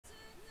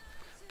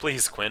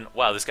Please, Quinn.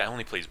 Wow, this guy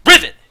only plays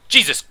Riven!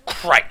 Jesus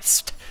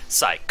Christ!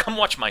 Sigh, come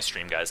watch my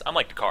stream, guys. I'm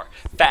like the car.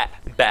 Fat,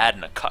 bad,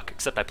 and a cuck.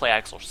 Except I play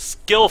actual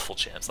skillful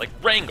champs, like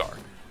Rengar.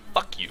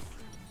 Fuck you.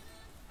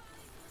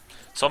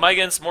 So am I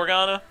against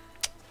Morgana?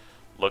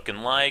 Looking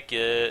like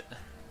it.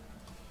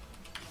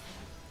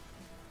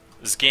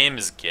 This game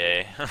is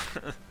gay.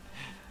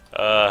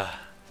 Bot,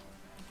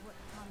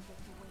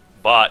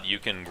 you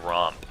can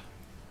gromp.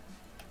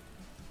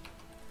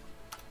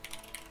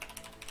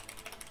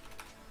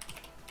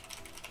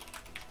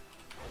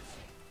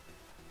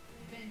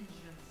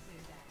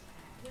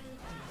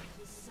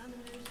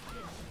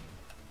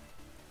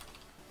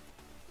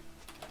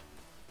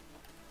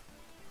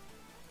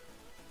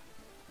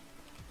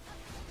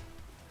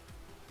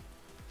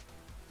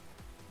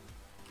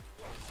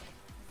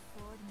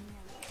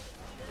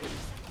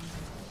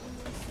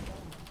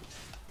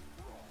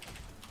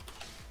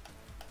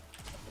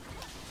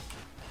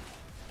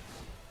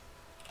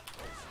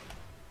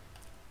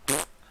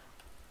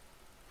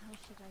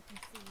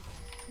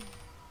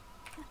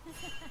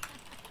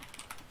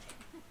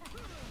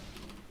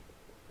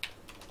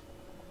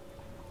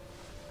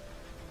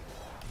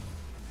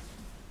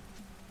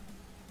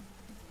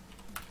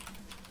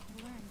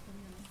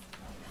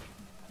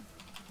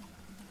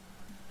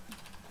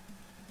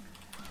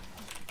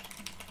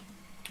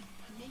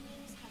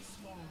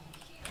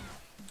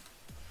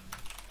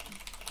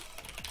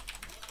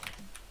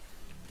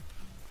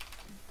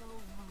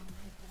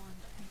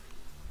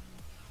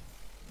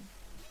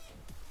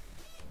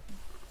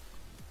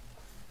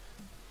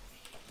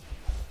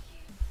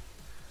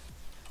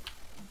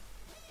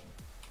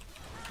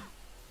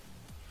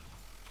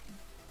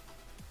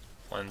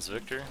 Lens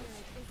Victor.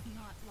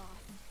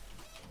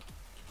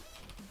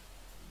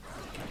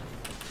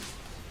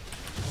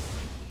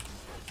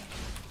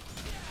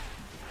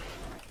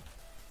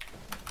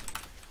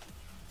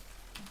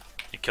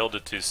 You killed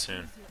it too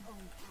soon.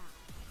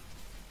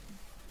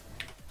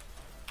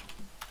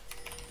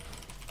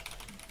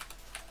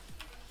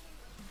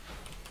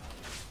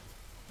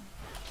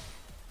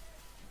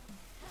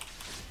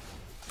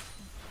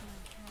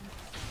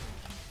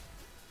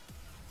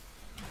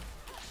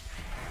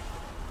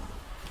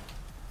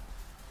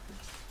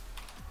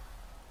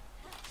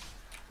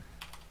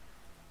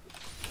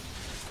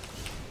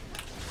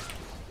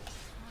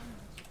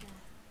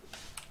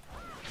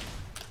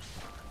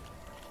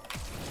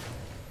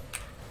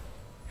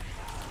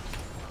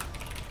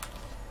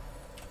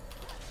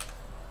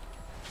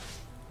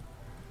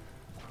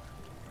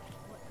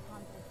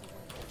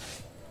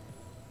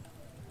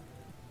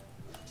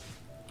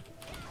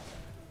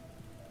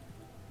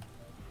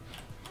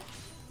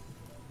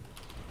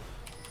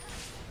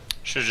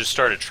 Should've just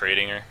started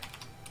trading her.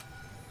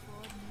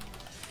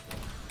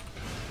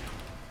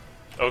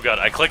 Oh god,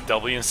 I clicked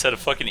W instead of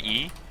fucking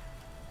E?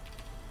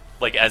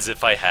 Like as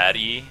if I had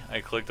E,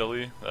 I clicked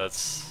W?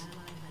 That's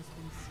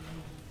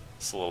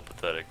a little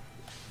pathetic.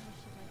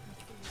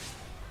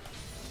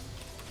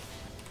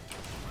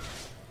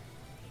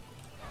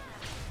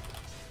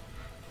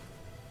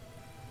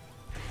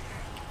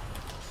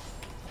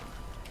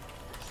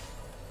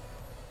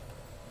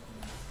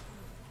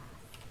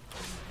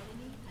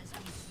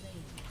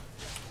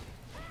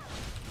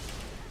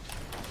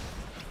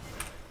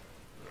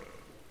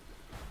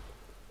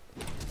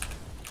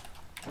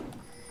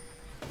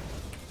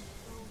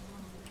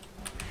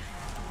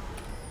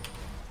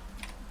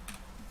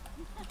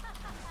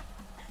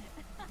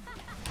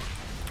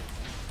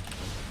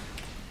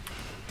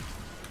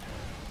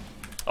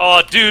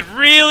 Oh, dude,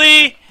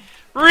 really?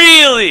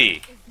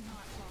 Really?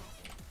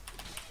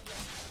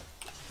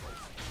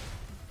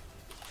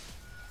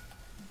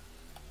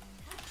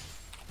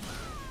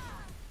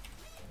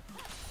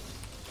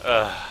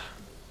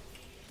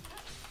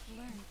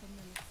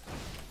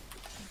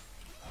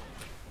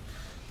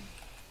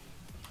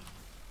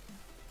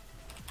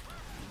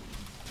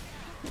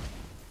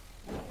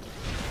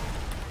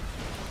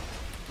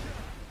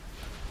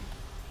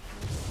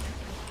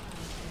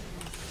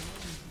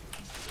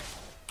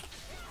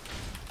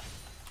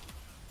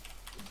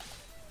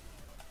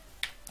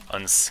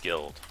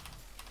 Unskilled.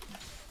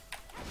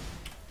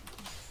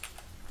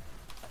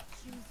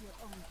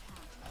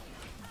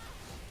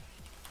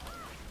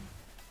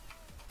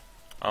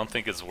 I don't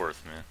think it's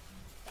worth, man.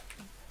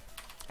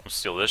 I'll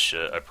steal this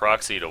shit. I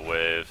proxied a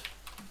wave.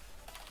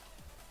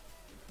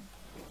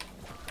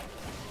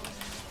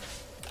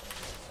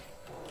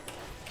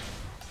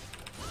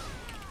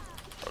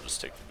 I'll just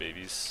take the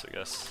babies, I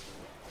guess.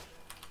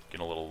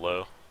 Getting a little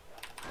low.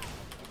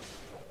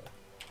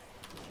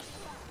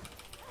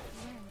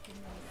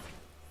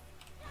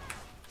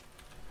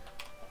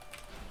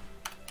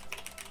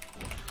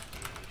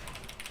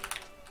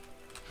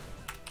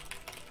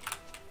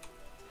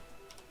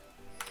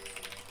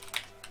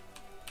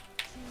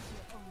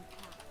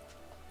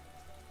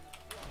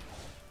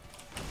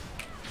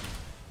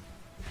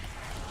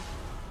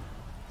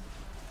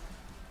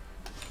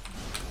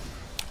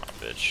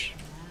 Bitch.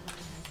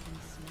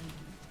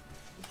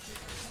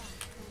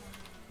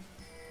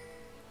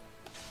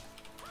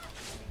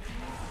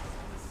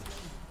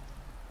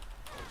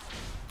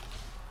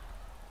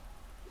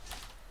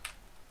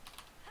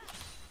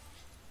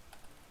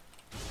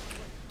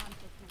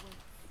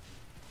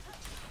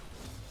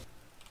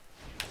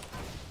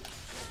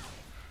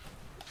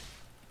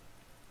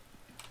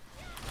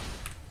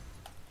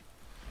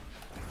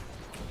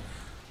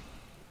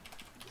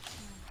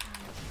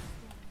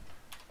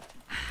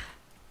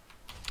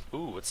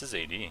 Ooh, what's his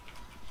AD?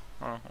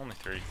 Oh, only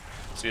 3.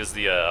 So he has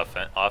the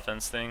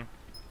offense thing.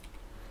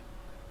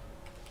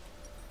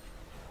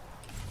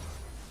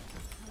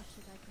 How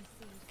should I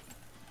proceed?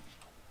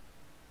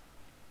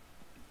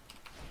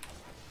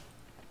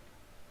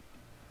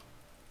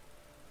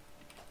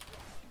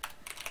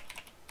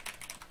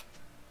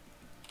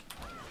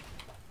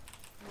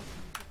 Listen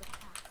to the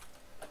past.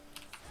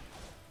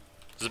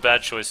 It was a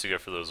bad choice to go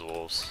for those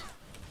wolves.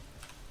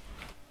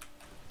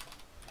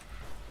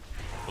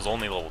 It was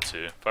only level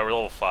 2. If I were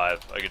level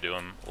 5, I could do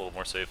him a little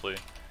more safely.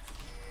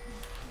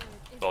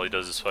 But all he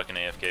does is fucking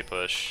AFK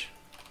push.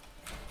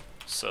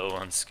 So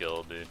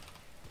unskilled, dude.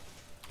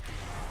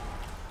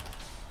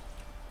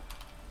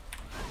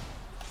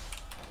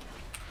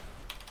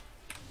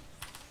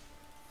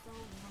 So long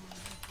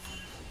I've wanted.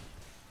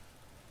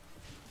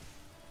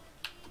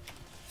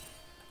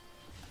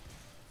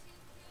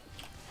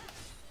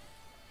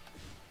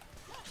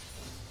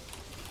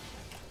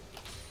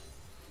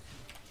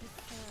 'To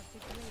serve the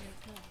greater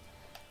good.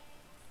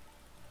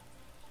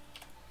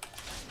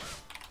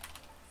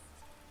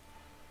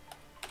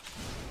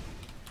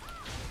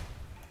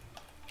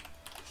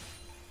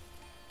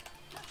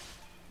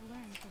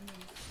 'Learn from your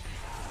mistakes.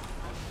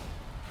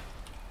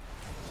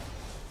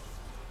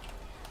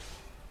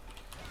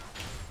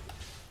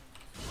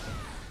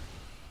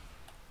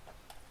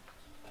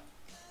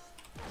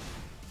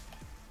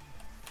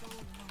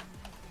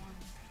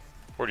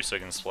 40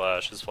 seconds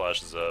flash. His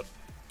flash is up.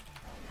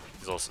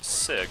 He's also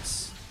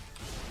 6.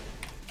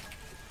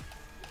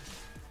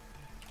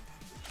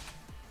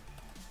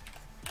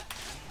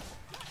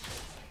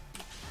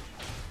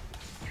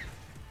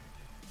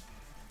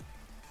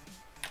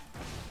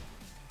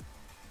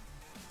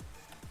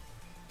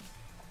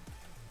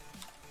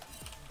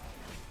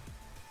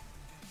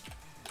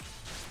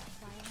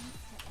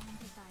 Violence to end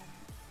the violence.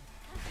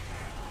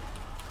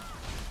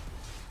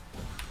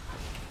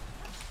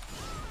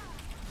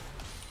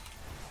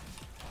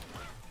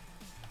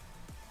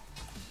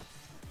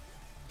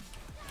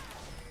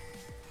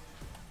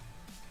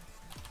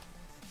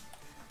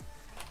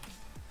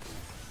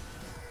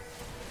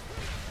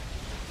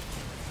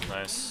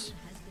 Nice.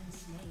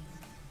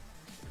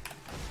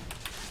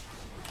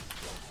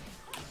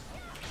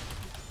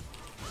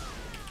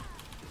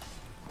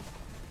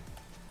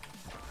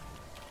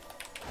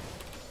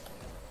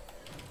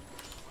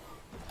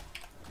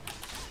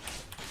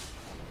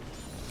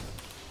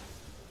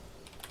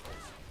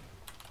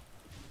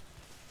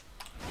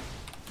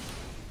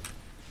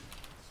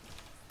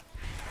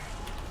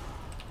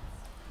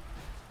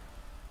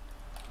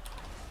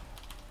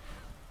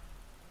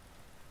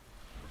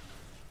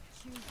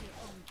 Choose your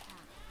own path.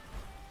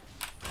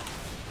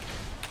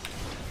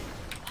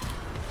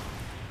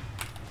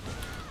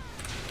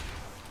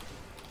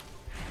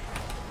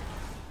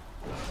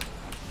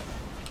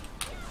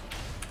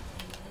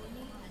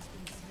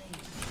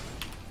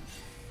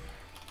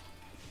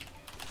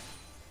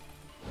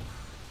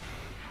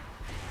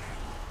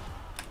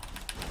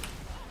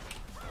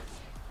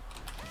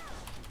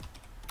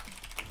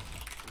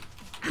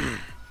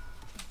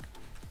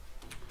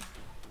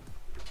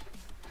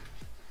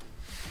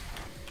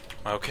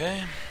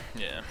 Okay.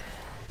 Yeah.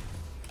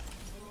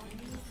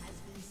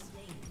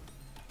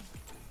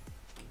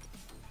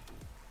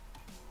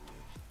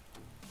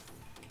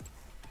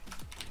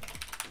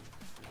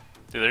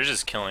 Dude, they're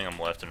just killing him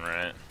left and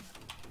right.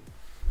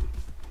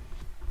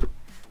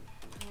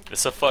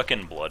 It's a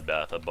fucking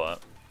bloodbath, I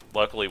bought.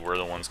 Luckily, we're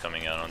the ones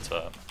coming out on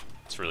top.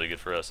 It's really good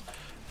for us.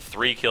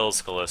 3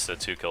 kills Kalista,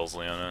 2 kills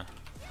Leona.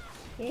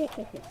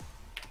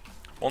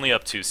 Only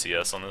up 2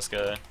 CS on this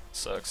guy.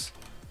 Sucks.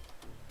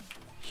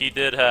 He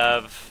did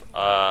have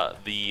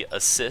the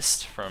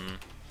assist from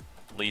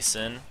Lee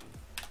Sin.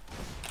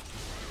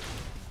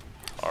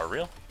 Are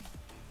real?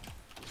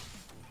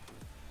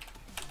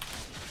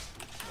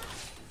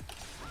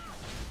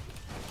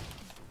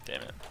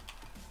 Damn it.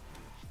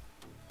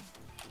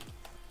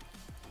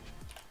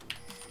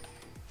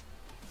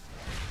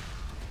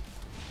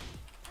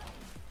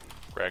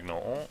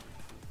 Ragnall ult.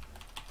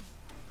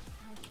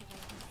 How should I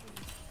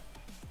proceed?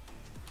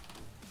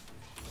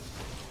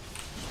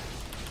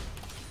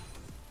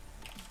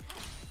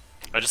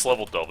 I just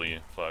leveled W.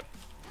 Fuck.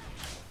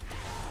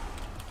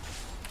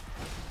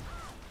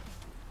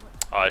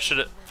 Oh, I should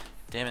have.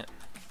 Damn it.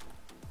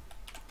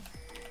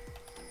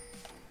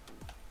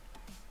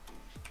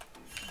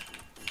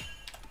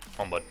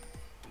 Come on, bud.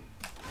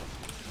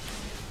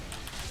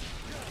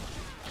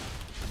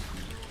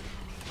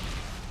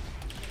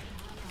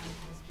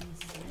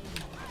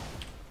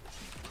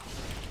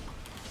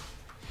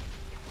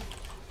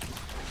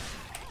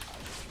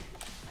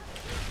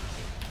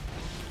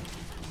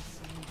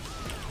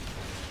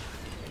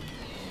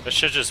 This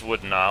shit just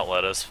would not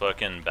let us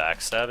fucking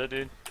backstab it,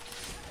 dude.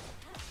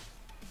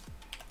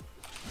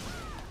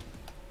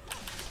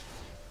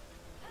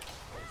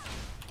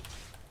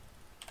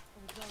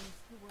 For those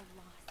who were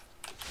lost.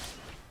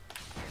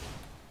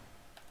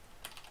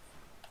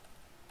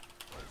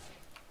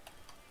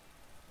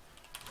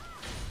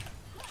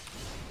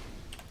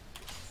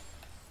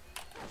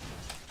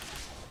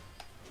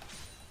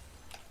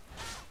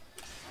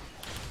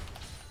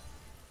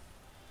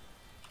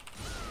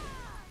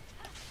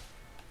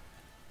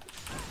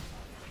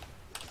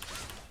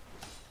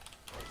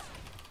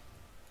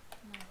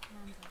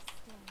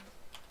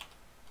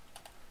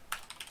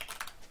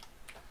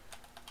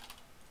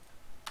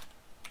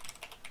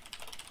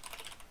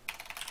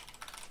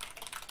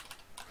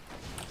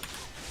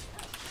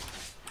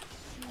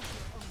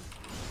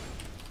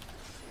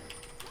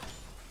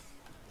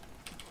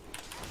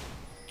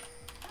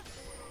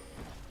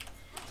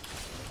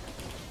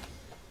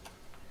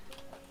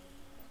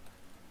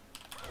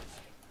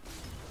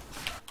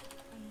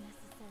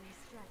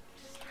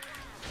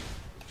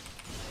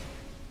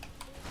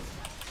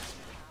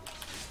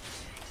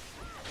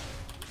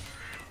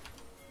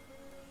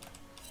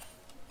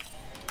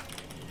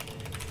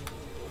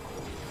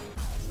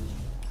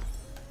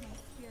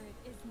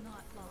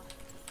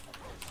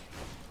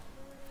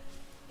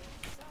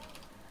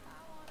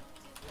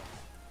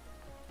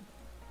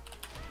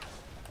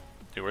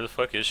 Dude, where the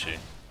fuck is she?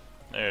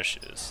 There she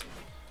is.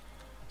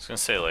 I was gonna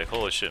say, like,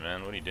 holy shit,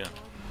 man, what are you doing?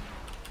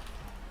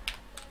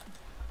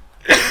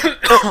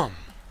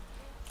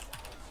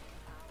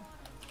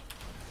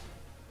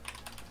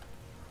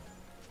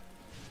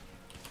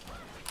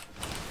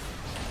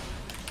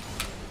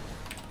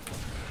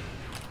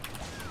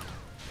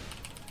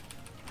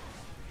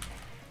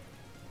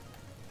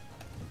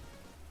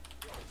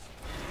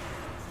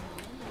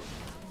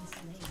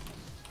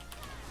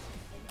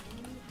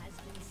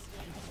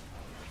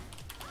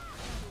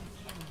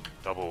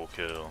 Double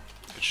kill.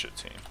 Good shit,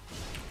 team.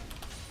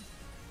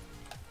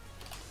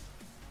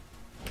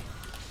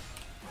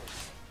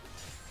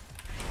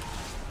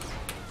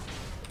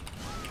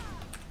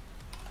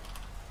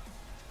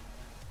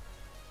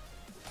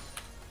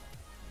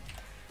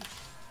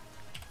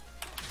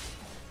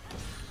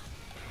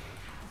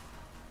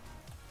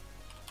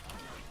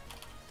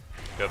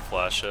 Got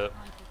flash up.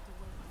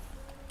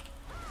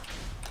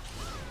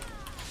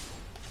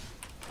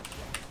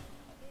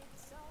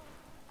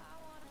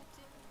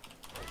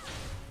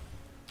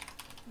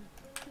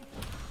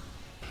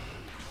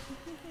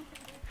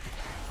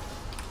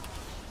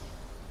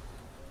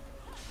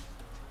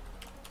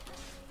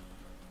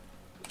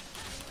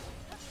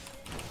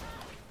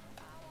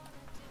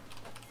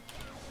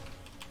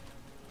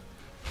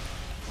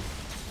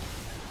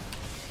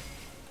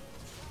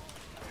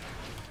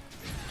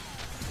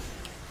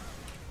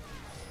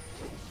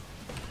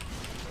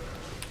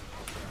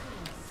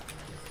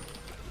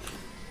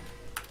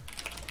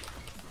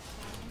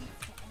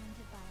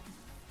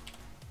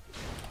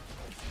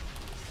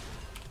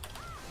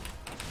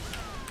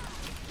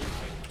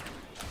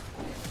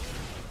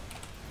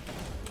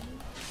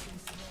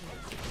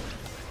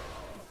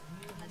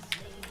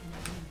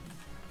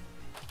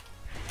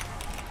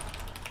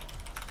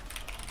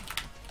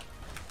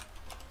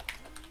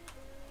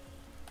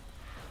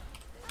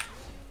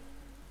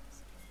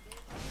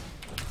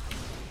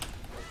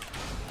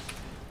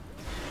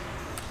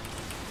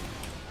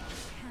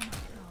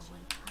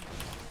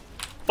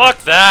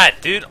 Fuck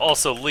that, dude.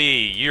 Also,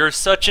 Lee, you're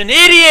such an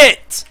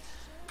idiot!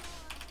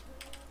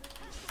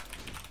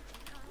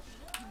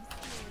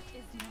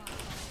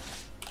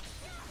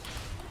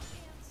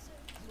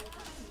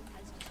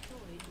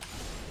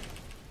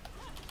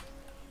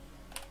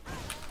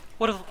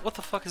 What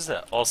the fuck is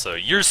that? Also,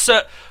 you're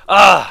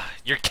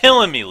you're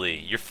killing me,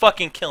 Lee. You're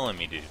fucking killing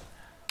me, dude.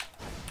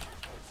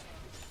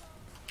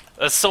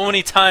 That's so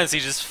many times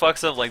he just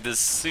fucks up like this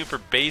super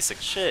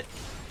basic shit.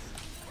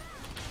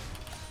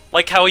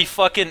 Like how he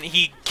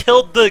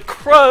killed the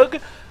Krug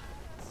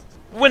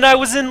when I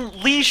was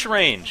in leash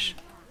range.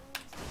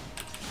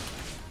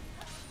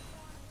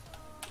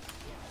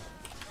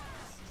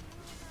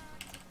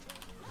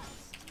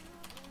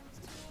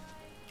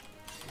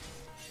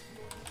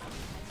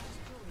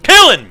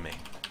 Killing me!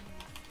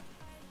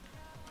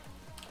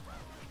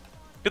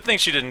 Good thing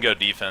she didn't go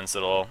defense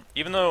at all.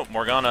 Even though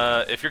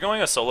Morgana, if you're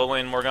going a solo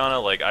lane Morgana,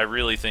 like I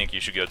really think you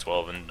should go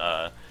 12 in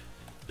the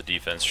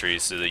defense tree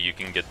so that you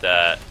can get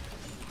that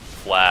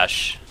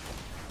flash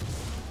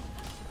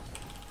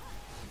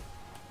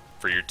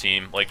for your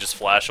team. Like, just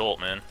flash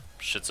ult, man.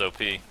 Shit's OP.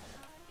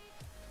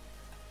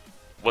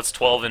 What's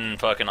 12 in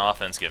fucking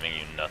offense giving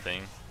you?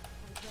 Nothing.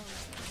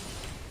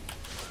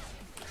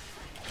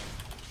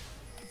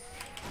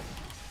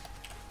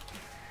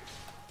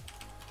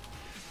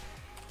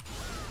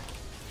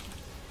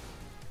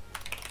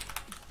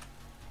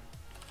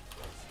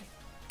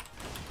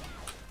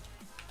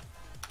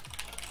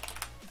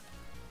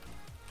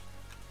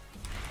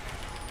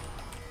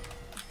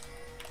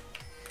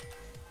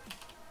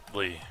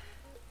 Lee.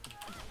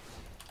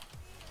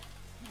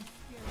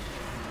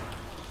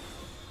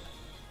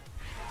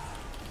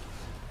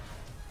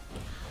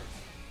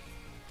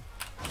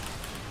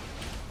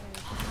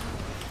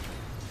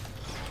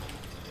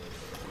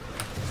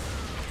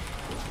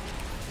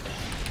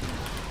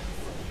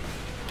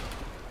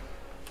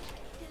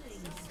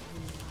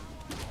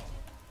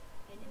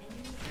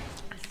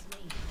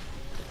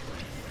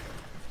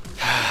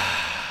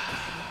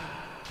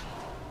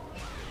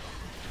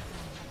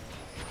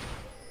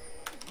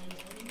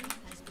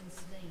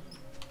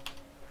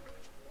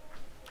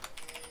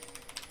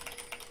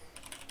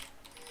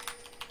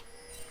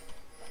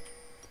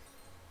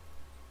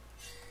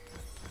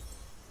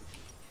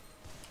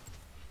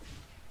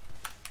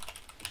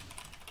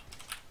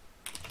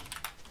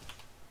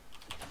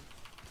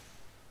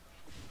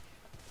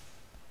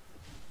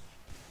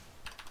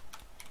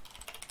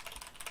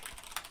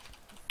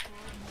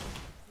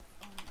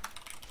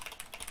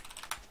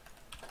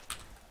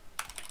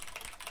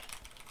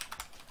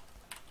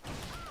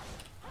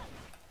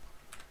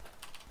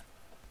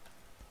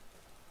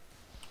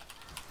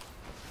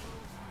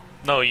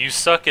 No, you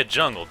suck at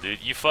jungle,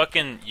 dude. You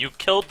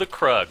killed the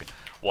Krug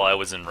while I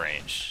was in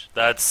range.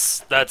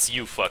 That's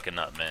you fucking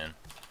up, man.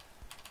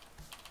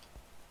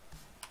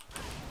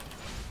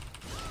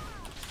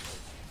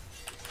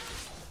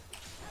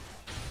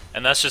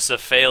 And that's just a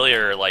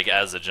failure, like,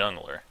 as a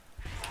jungler.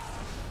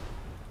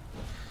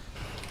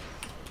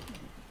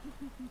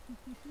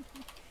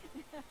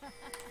 Choose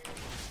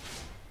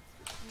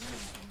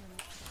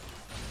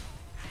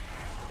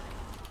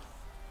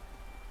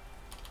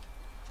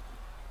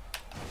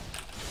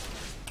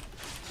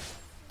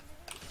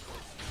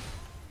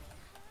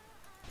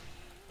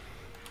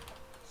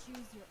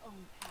your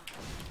own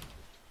path.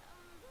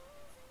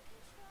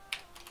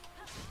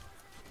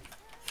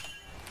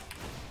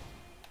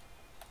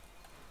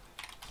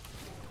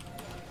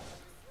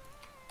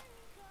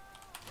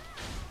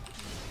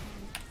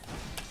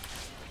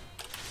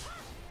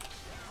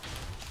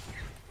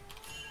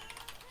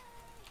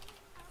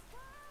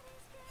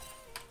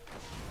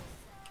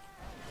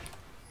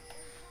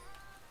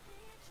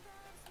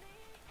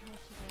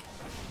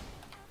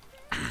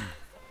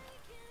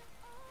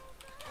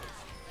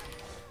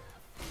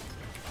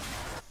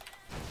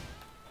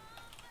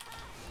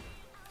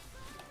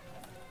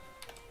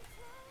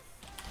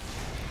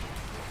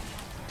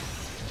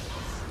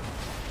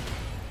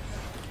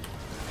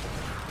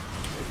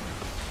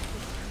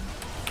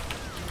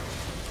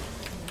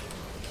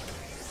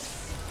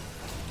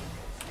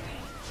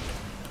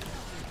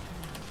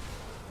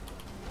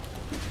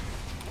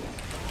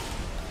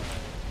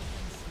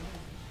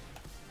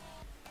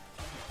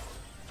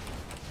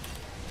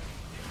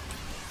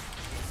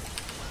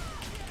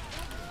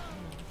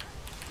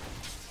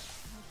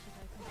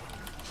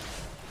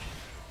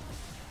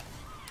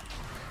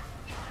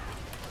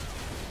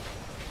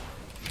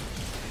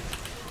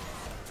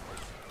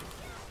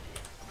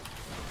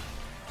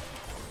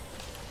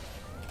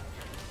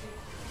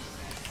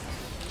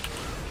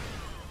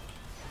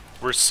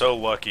 We're so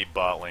lucky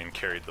bot lane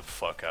carried the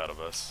fuck out of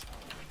us.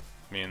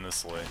 Me and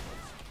this Lee.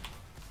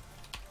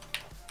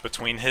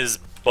 Between his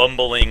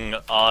bumbling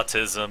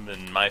autism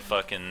and my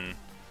fucking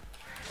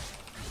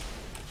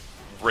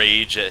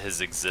rage at his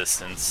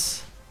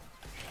existence.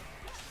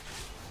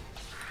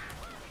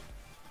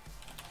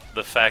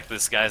 The fact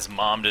this guy's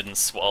mom didn't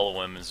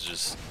swallow him is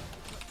just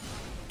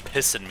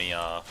pissing me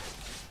off.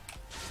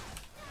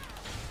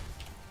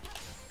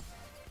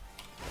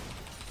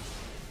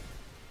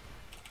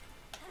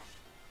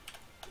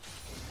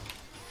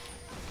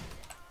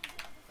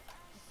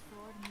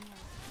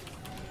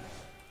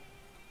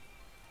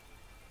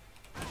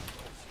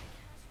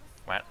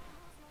 What?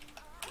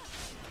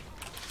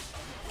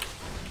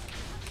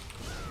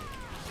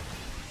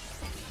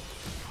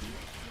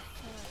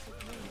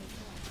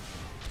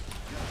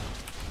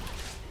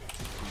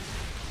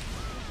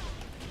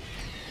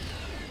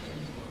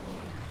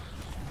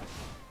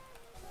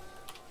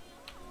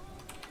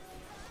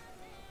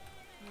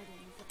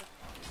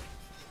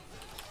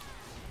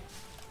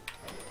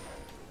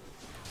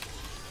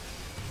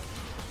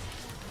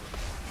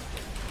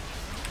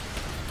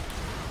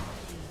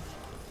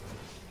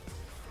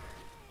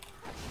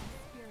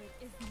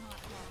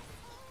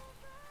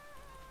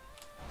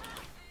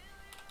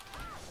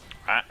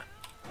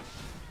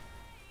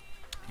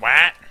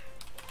 What?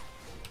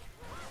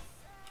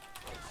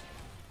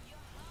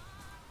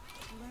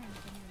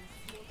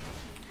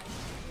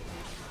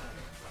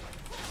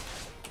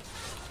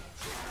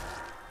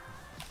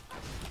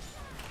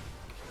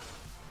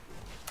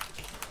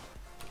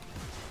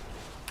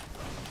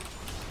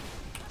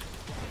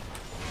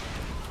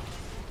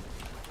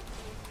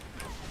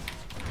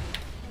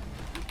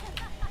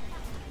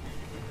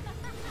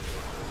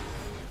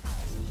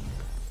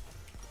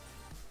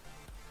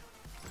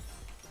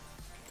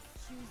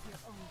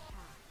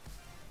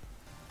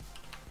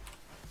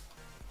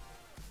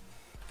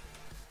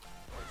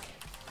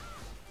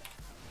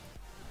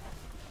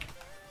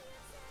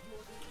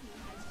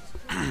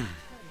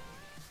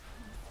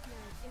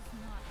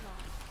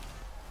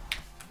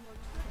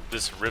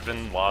 This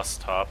Riven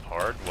lost top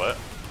hard? What?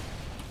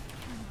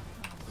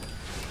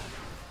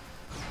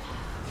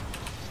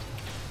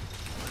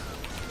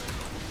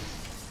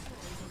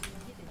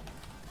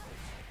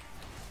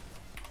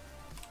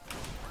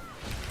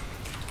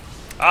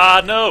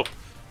 Ah, no!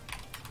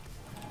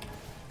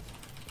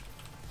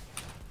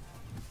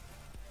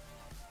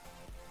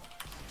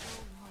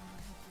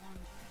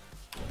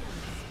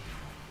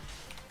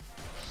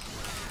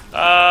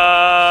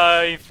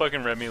 Ah, he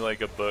fucking read me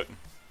like a book.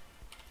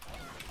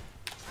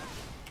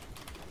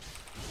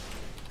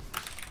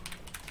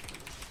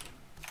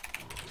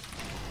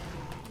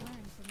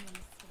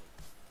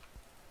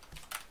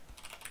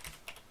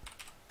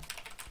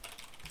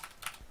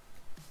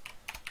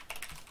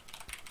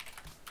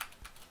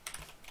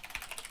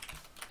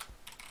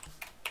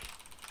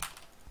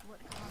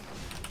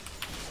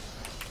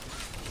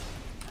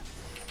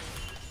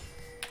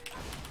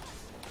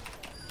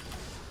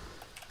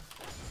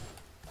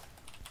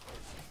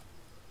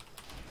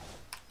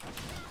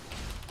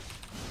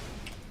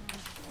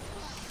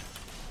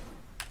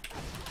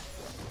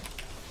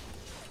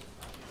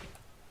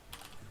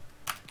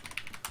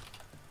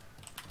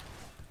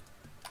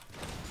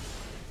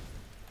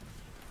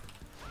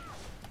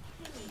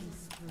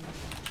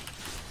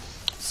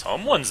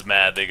 Someone's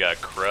mad they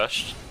got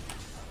crushed.